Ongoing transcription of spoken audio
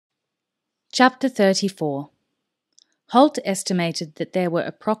Chapter 34. Holt estimated that there were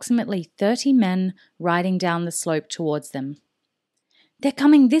approximately 30 men riding down the slope towards them. "They're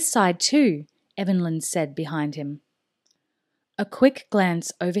coming this side too," Evelyn said behind him. A quick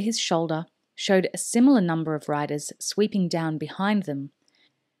glance over his shoulder showed a similar number of riders sweeping down behind them,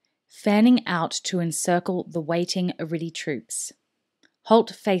 fanning out to encircle the waiting Eriddy troops.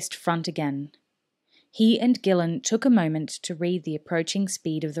 Holt faced front again. He and Gillen took a moment to read the approaching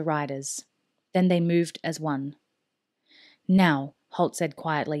speed of the riders. Then they moved as one. "Now," Holt said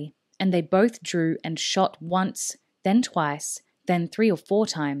quietly, and they both drew and shot once, then twice, then 3 or 4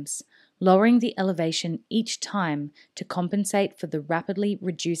 times, lowering the elevation each time to compensate for the rapidly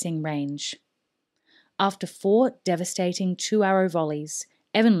reducing range. After 4 devastating 2-arrow volleys,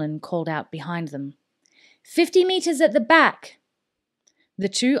 Evelyn called out behind them, "50 meters at the back!" The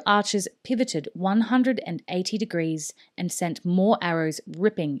 2 archers pivoted 180 degrees and sent more arrows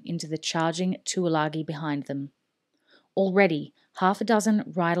ripping into the charging Tuolagi behind them. Already, 6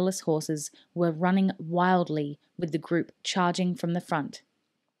 riderless horses were running wildly with the group charging from the front,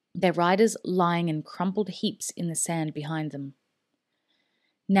 their riders lying in crumpled heaps in the sand behind them.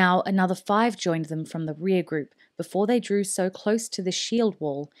 Now another 5 joined them from the rear group before they drew so close to the shield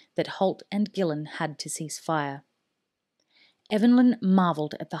wall that Holt and Gillen had to cease fire. Evelyn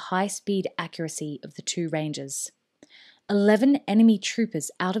marvelled at the high-speed accuracy of the 2 rangers. 11 enemy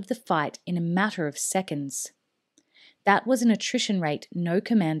troopers out of the fight in a matter of seconds. That was an attrition rate no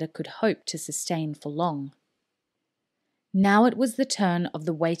commander could hope to sustain for long. Now it was the turn of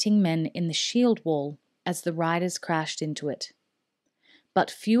the waiting men in the shield wall as the riders crashed into it. But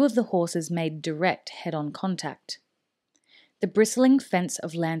few of the horses made direct head-on contact. The bristling fence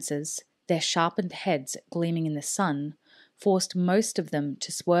of lancers, their sharpened heads gleaming in the sun, forced most of them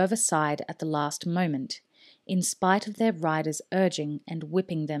to swerve aside at the last moment, in spite of their riders urging and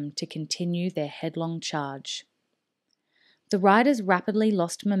whipping them to continue their headlong charge. The riders rapidly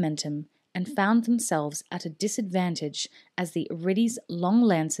lost momentum and found themselves at a disadvantage as the Eriddy's long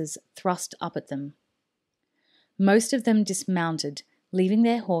lances thrust up at them. Most of them dismounted, leaving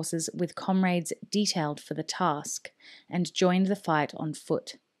their horses with comrades detailed for the task, and joined the fight on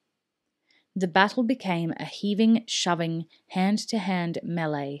foot. The battle became a heaving, shoving, hand-to-hand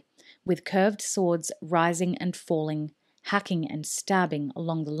melee, with curved swords rising and falling, hacking and stabbing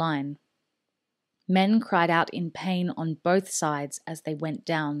along the line. Men cried out in pain on both sides as they went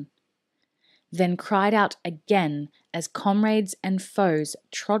down, then cried out again as comrades and foes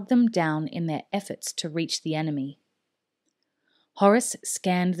trod them down in their efforts to reach the enemy. Horace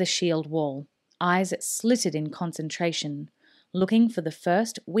scanned the shield wall, eyes slitted in concentration, looking for the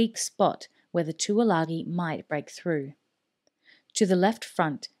first weak spot where the Tuolagi might break through. To the left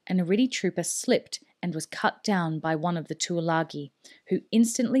front, an Eriddy trooper slipped and was cut down by one of the Tuolagi, who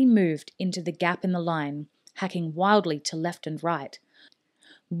instantly moved into the gap in the line, hacking wildly to left and right,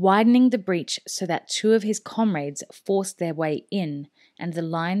 widening the breach so that 2 of his comrades forced their way in, and the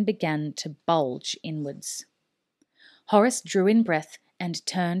line began to bulge inwards. Horace drew in breath and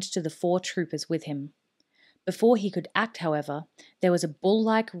turned to the 4 troopers with him. Before he could act, however, there was a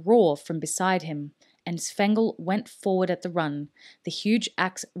bull-like roar from beside him, and Svengel went forward at the run, the huge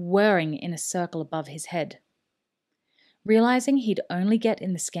axe whirring in a circle above his head. Realizing he'd only get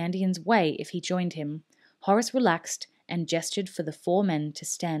in the Scandian's way if he joined him, Horace relaxed and gestured for the 4 men to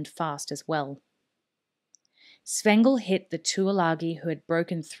stand fast as well. Svengel hit the Tuolagi who had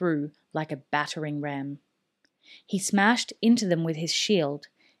broken through like a battering ram. He smashed into them with his shield,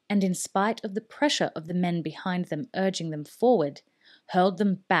 and in spite of the pressure of the men behind them urging them forward, hurled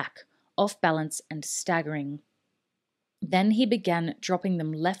them back, off balance and staggering. Then he began dropping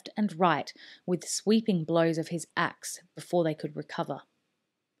them left and right with sweeping blows of his axe before they could recover.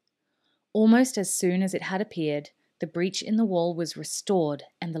 Almost as soon as it had appeared, the breach in the wall was restored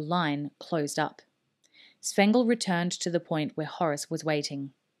and the line closed up. Svengel returned to the point where Horace was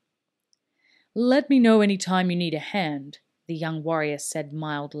waiting. "Let me know any time you need a hand," the young warrior said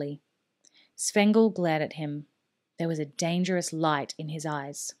mildly. Svengel glared at him. There was a dangerous light in his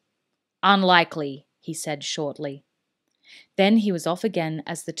eyes. "Unlikely," he said shortly. Then he was off again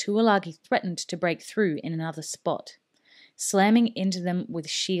as the Tuolagi threatened to break through in another spot, slamming into them with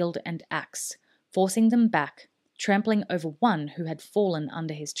shield and axe, forcing them back, trampling over one who had fallen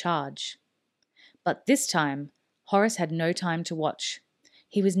under his charge. But this time, Horace had no time to watch.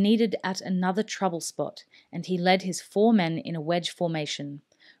 He was needed at another trouble spot, and he led his 4 men in a wedge formation,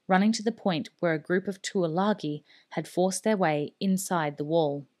 running to the point where a group of Tuolagi had forced their way inside the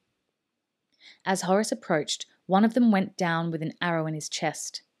wall. As Horace approached, one of them went down with an arrow in his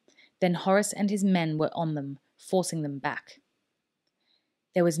chest. Then Horace and his men were on them, forcing them back.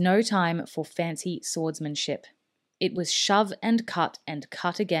 There was no time for fancy swordsmanship. It was shove and cut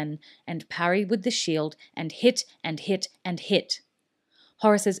again, and parry with the shield, and hit and hit and hit.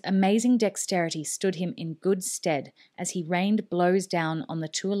 Horace's amazing dexterity stood him in good stead as he rained blows down on the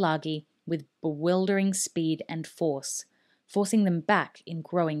Tuolagi with bewildering speed and force, forcing them back in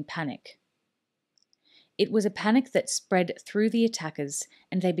growing panic. It was a panic that spread through the attackers,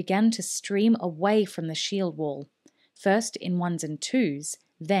 and they began to stream away from the shield wall, first in ones and twos,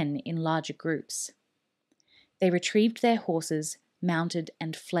 then in larger groups. They retrieved their horses, mounted,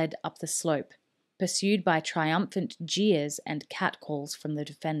 and fled up the slope, pursued by triumphant jeers and catcalls from the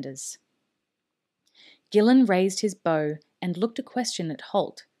defenders. Gillen raised his bow and looked a question at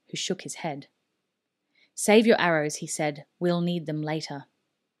Holt, who shook his head. "Save your arrows," he said. "We'll need them later."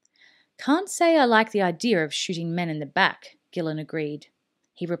 "Can't say I like the idea of shooting men in the back," Gillen agreed.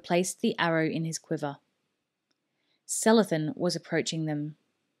 He replaced the arrow in his quiver. Selethan was approaching them.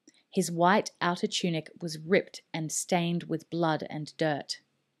 His white outer tunic was ripped and stained with blood and dirt.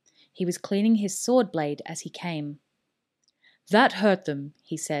 He was cleaning his sword blade as he came. "That hurt them,"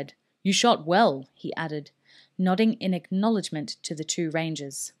 he said. "You shot well," he added, nodding in acknowledgement to the two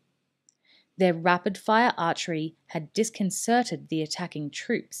rangers. Their rapid-fire archery had disconcerted the attacking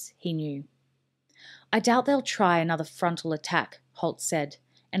troops, he knew. "I doubt they'll try another frontal attack," Holt said,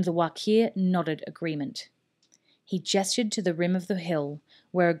 and the Wakir nodded agreement. He gestured to the rim of the hill,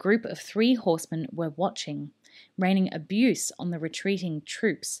 where a group of 3 horsemen were watching, raining abuse on the retreating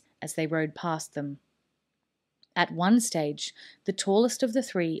troops as they rode past them. At one stage, the tallest of the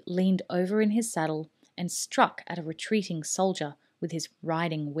 3 leaned over in his saddle and struck at a retreating soldier with his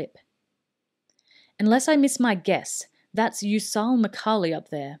riding whip. "Unless I miss my guess, that's Usal Makali up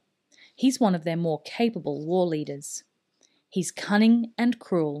there. He's one of their more capable war leaders. He's cunning and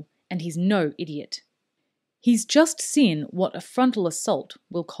cruel, and he's no idiot. He's just seen what a frontal assault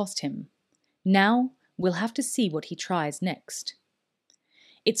will cost him. Now we'll have to see what he tries next."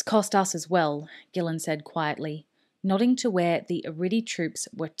 "It's cost us as well," Gillen said quietly, nodding to where the Iridi troops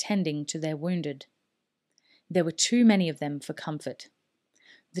were tending to their wounded. There were too many of them for comfort.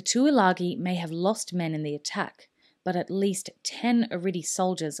 The Tuolagi may have lost men in the attack, but at least 10 Iridi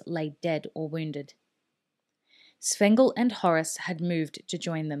soldiers lay dead or wounded. Svengel and Horace had moved to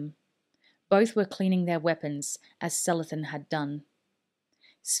join them. Both were cleaning their weapons, as Selethan had done.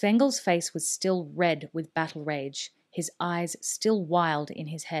 Svengel's face was still red with battle rage, his eyes still wild in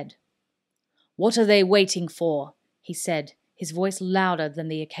his head. "What are they waiting for?" he said, his voice louder than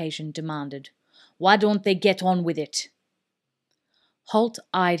the occasion demanded. "Why don't they get on with it?" Holt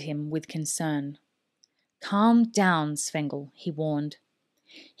eyed him with concern. "Calm down, Svengel," he warned.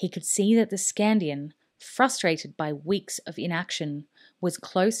 He could see that the Scandian, frustrated by weeks of inaction, was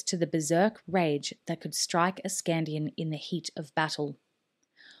close to the berserk rage that could strike a Scandian in the heat of battle.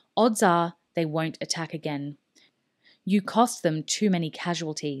 "Odds are they won't attack again. You cost them too many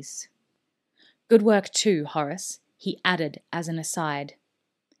casualties." "Good work too, Horace," he added as an aside.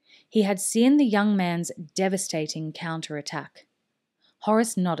 He had seen the young man's devastating counterattack.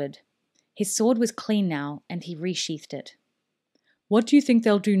 Horace nodded. His sword was clean now, and he resheathed it. "What do you think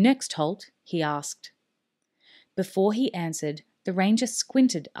they'll do next, Holt?" he asked. Before he answered, the ranger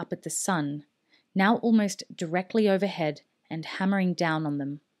squinted up at the sun, now almost directly overhead and hammering down on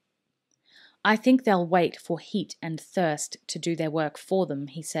them. "I think they'll wait for heat and thirst to do their work for them,"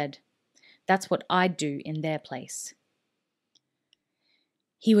 he said. "That's what I'd do in their place."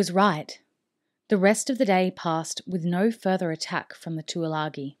 He was right. The rest of the day passed with no further attack from the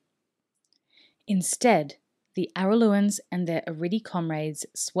Tuolagi. Instead, the Araluans and their Iridi comrades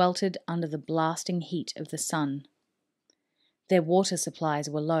sweltered under the blasting heat of the sun. Their water supplies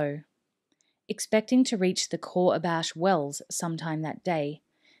were low. Expecting to reach the Khor Abash wells sometime that day,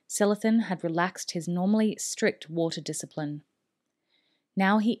 Selethan had relaxed his normally strict water discipline.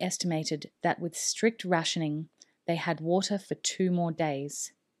 Now he estimated that with strict rationing, they had water for 2 more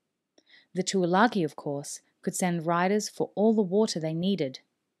days. The Tuolagi, of course, could send riders for all the water they needed.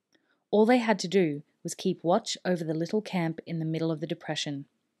 All they had to do was keep watch over the little camp in the middle of the depression.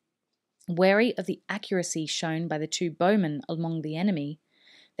 Wary of the accuracy shown by the 2 bowmen among the enemy,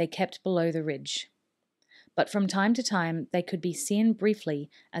 they kept below the ridge. But from time to time they could be seen briefly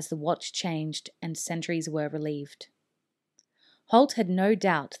as the watch changed and sentries were relieved. Holt had no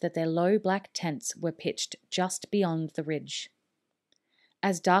doubt that their low black tents were pitched just beyond the ridge.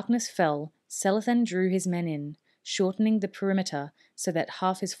 As darkness fell, Selethan drew his men in, shortening the perimeter so that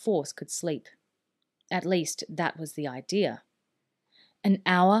half his force could sleep. At least that was the idea. An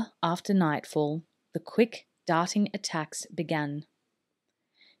hour after nightfall, the quick, darting attacks began.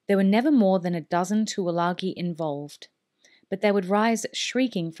 There were never more than a dozen Tuolagi involved, but they would rise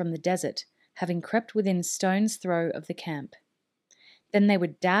shrieking from the desert, having crept within stone's throw of the camp. Then they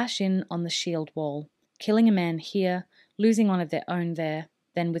would dash in on the shield wall, killing a man here, losing one of their own there,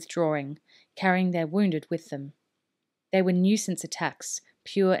 then withdrawing, carrying their wounded with them. They were nuisance attacks,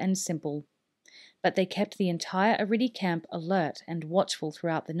 pure and simple, but they kept the entire Aridi camp alert and watchful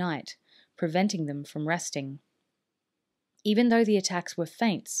throughout the night, preventing them from resting. Even though the attacks were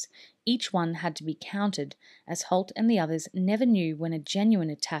feints, each one had to be countered, as Holt and the others never knew when a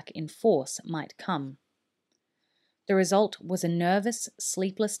genuine attack in force might come. The result was a nervous,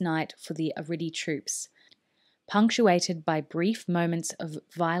 sleepless night for the Aridi troops, punctuated by brief moments of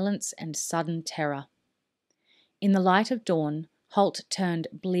violence and sudden terror. In the light of dawn, Holt turned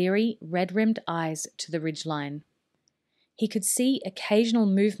bleary, red-rimmed eyes to the ridgeline. He could see occasional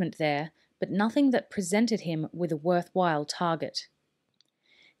movement there, but nothing that presented him with a worthwhile target.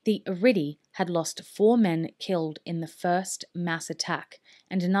 The Aridi had lost 4 men killed in the first mass attack,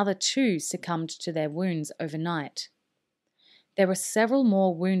 and another 2 succumbed to their wounds overnight. There were several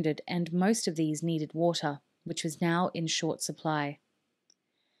more wounded, and most of these needed water, which was now in short supply.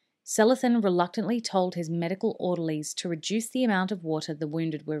 Selathan reluctantly told his medical orderlies to reduce the amount of water the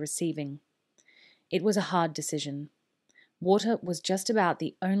wounded were receiving. It was a hard decision. Water was just about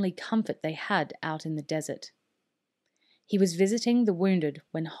the only comfort they had out in the desert. He was visiting the wounded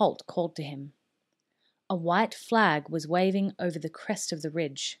when Holt called to him. A white flag was waving over the crest of the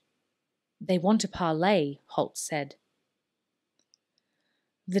ridge. "They want to parley," Holt said.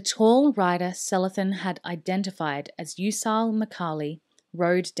 The tall rider Selathan had identified as Usal Makali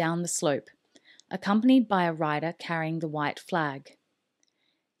rode down the slope, accompanied by a rider carrying the white flag.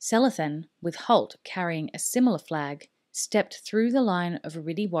 Selathan, with Holt carrying a similar flag, stepped through the line of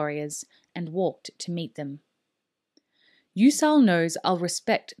Aridi warriors and walked to meet them. "Usal knows I'll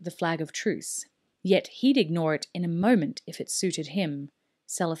respect the flag of truce, yet he'd ignore it in a moment if it suited him,"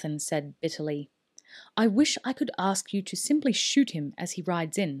 Selathan said bitterly. "I wish I could ask you to simply shoot him as he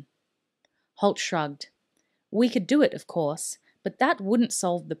rides in." Holt shrugged. "We could do it, of course, but that wouldn't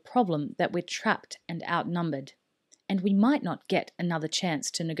solve the problem that we're trapped and outnumbered, and we might not get another chance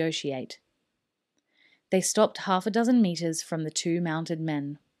to negotiate." They stopped 6 meters from the 2 mounted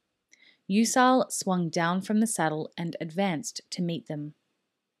men. Usal swung down from the saddle and advanced to meet them.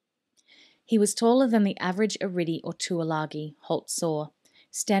 He was taller than the average Aridi or Tuolagi, Holt saw,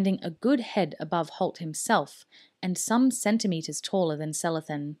 standing a good head above Holt himself and some centimeters taller than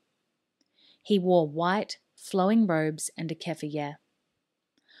Selathan. He wore white, flowing robes and a keffiyeh.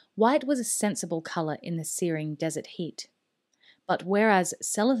 White was a sensible colour in the searing desert heat. But whereas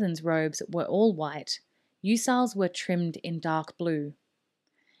Selathan's robes were all white, Usal's were trimmed in dark blue.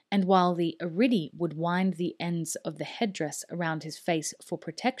 And while the Aridi would wind the ends of the headdress around his face for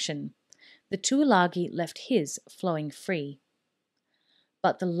protection, the Tuolagi left his flowing free.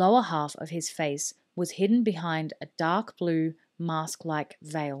 But the lower half of his face was hidden behind a dark blue, mask-like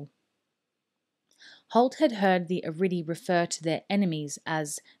veil. Holt had heard the Aridi refer to their enemies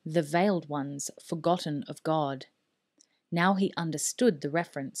as the Veiled Ones, forgotten of God. Now he understood the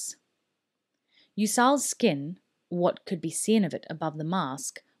reference. Usal's skin, what could be seen of it above the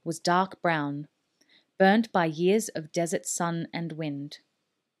mask, was dark brown, burnt by years of desert sun and wind.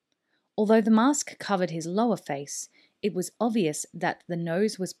 Although the mask covered his lower face, it was obvious that the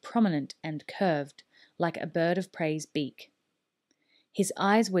nose was prominent and curved, like a bird of prey's beak. His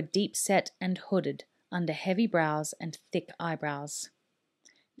eyes were deep-set and hooded under heavy brows and thick eyebrows.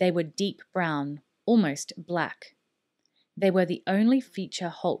 They were deep brown, almost black. They were the only feature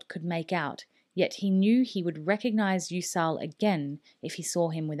Holt could make out, yet he knew he would recognize Usal again if he saw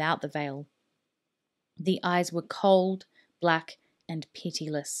him without the veil. The eyes were cold, black, and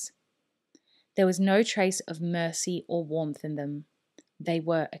pitiless. There was no trace of mercy or warmth in them. They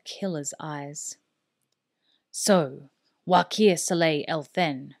were a killer's eyes. "So, Wakir Saleh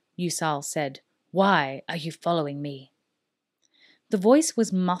El-Then," Usal said, "why are you following me?" The voice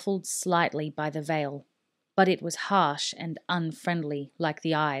was muffled slightly by the veil, but it was harsh and unfriendly like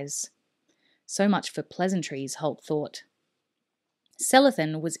the eyes. So much for pleasantries, Holt thought.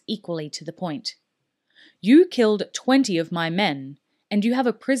 Selathan was equally to the point. "You killed 20 of my men, and you have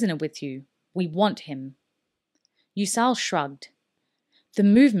a prisoner with you. We want him." Usal shrugged. The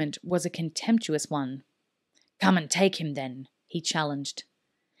movement was a contemptuous one. "Come and take him then," he challenged.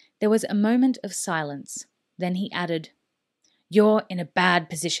 There was a moment of silence. Then he added, "You're in a bad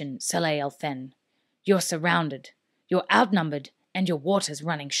position, Saleh El-Then. You're surrounded, you're outnumbered, and your water's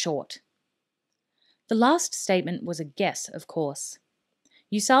running short." The last statement was a guess, of course.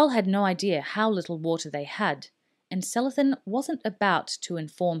 Usal had no idea how little water they had, and Selathan wasn't about to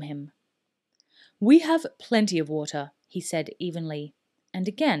inform him. "We have plenty of water," he said evenly, and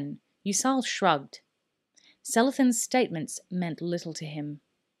again Yusal shrugged. Selathan's statements meant little to him.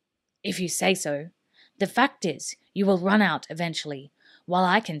 If you say so. The fact is, you will run out eventually, while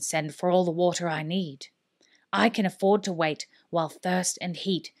I can send for all the water I need. I can afford to wait while thirst and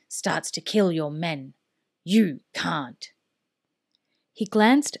heat starts to kill your men. You can't. He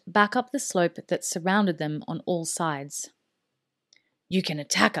glanced back up the slope that surrounded them on all sides. You can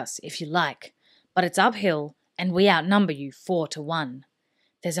attack us if you like, but it's uphill and we outnumber you 4-1.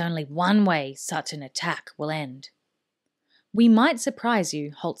 There's only one way such an attack will end. We might surprise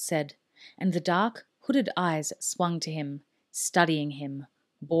you, Holt said, and the dark, hooded eyes swung to him, studying him,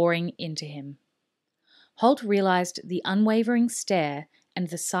 boring into him. Holt realized the unwavering stare and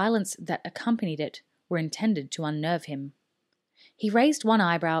the silence that accompanied it were intended to unnerve him. He raised one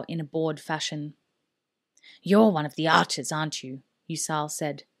eyebrow in a bored fashion. You're one of the archers, aren't you? Yusal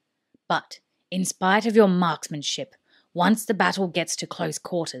said. But, in spite of your marksmanship, once the battle gets to close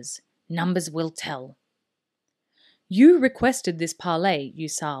quarters, numbers will tell. You requested this parley,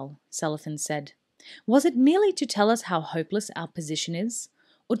 Yusal, Selathan said. Was it merely to tell us how hopeless our position is,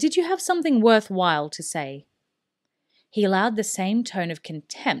 or did you have something worthwhile to say? He allowed the same tone of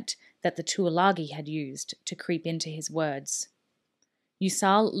contempt that the Tuolagi had used to creep into his words.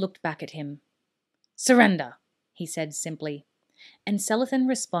 Yusal looked back at him. Surrender, he said simply, and Selathan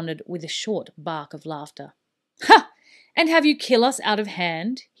responded with a short bark of laughter. Ha! And have you kill us out of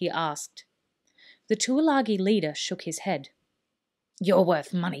hand? He asked. The Tuolagi leader shook his head. You're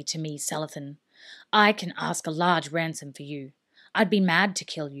worth money to me, Selathan. I can ask a large ransom for you. I'd be mad to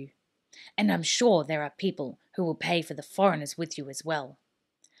kill you. And I'm sure there are people who will pay for the foreigners with you as well.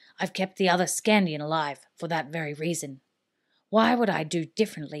 I've kept the other Scandian alive for that very reason. Why would I do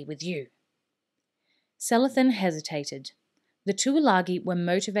differently with you? Selathan hesitated. The Tuolagi were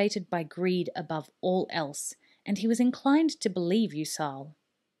motivated by greed above all else, and he was inclined to believe Yusal.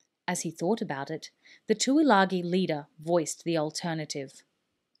 As he thought about it, the Tuolagi leader voiced the alternative.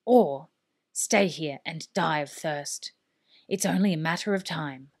 Or, stay here and die of thirst. It's only a matter of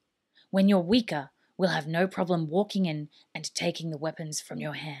time. When you're weaker, we'll have no problem walking in and taking the weapons from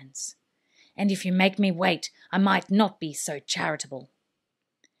your hands. And if you make me wait, I might not be so charitable.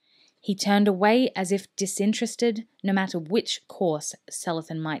 He turned away as if disinterested, no matter which course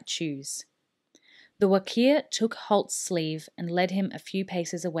Selathan might choose. The Wakir took Holt's sleeve and led him a few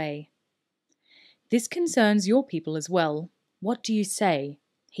paces away. This concerns your people as well. What do you say?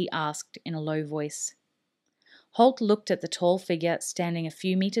 He asked in a low voice. Holt looked at the tall figure standing a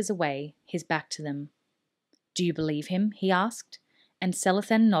few meters away, his back to them. Do you believe him? He asked, and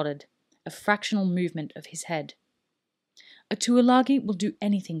Selathan nodded, a fractional movement of his head. A Tuolagi will do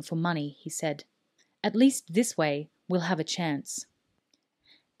anything for money, he said. At least this way we'll have a chance.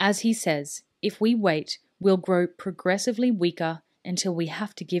 As he says, if we wait, we'll grow progressively weaker until we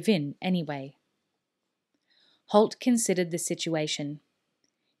have to give in anyway. Holt considered the situation.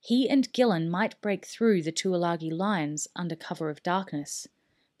 He and Gillen might break through the Tuolagi lines under cover of darkness,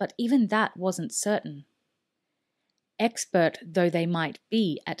 but even that wasn't certain. Expert though they might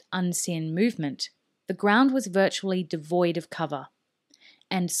be at unseen movement, the ground was virtually devoid of cover,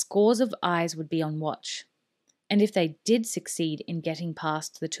 and scores of eyes would be on watch. And if they did succeed in getting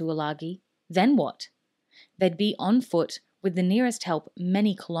past the Tuolagi, then what? They'd be on foot with the nearest help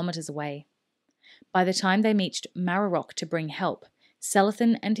many kilometers away. By the time they reached Mararok to bring help,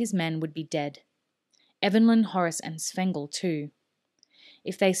 Selathan and his men would be dead. Evenlyn, Horace, and Svengel too.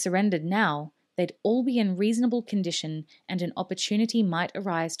 If they surrendered now, they'd all be in reasonable condition, and an opportunity might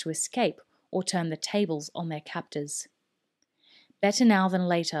arise to escape or turn the tables on their captors. Better now than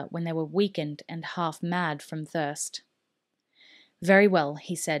later, when they were weakened and half mad from thirst. Very well,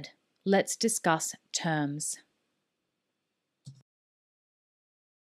 he said. Let's discuss terms.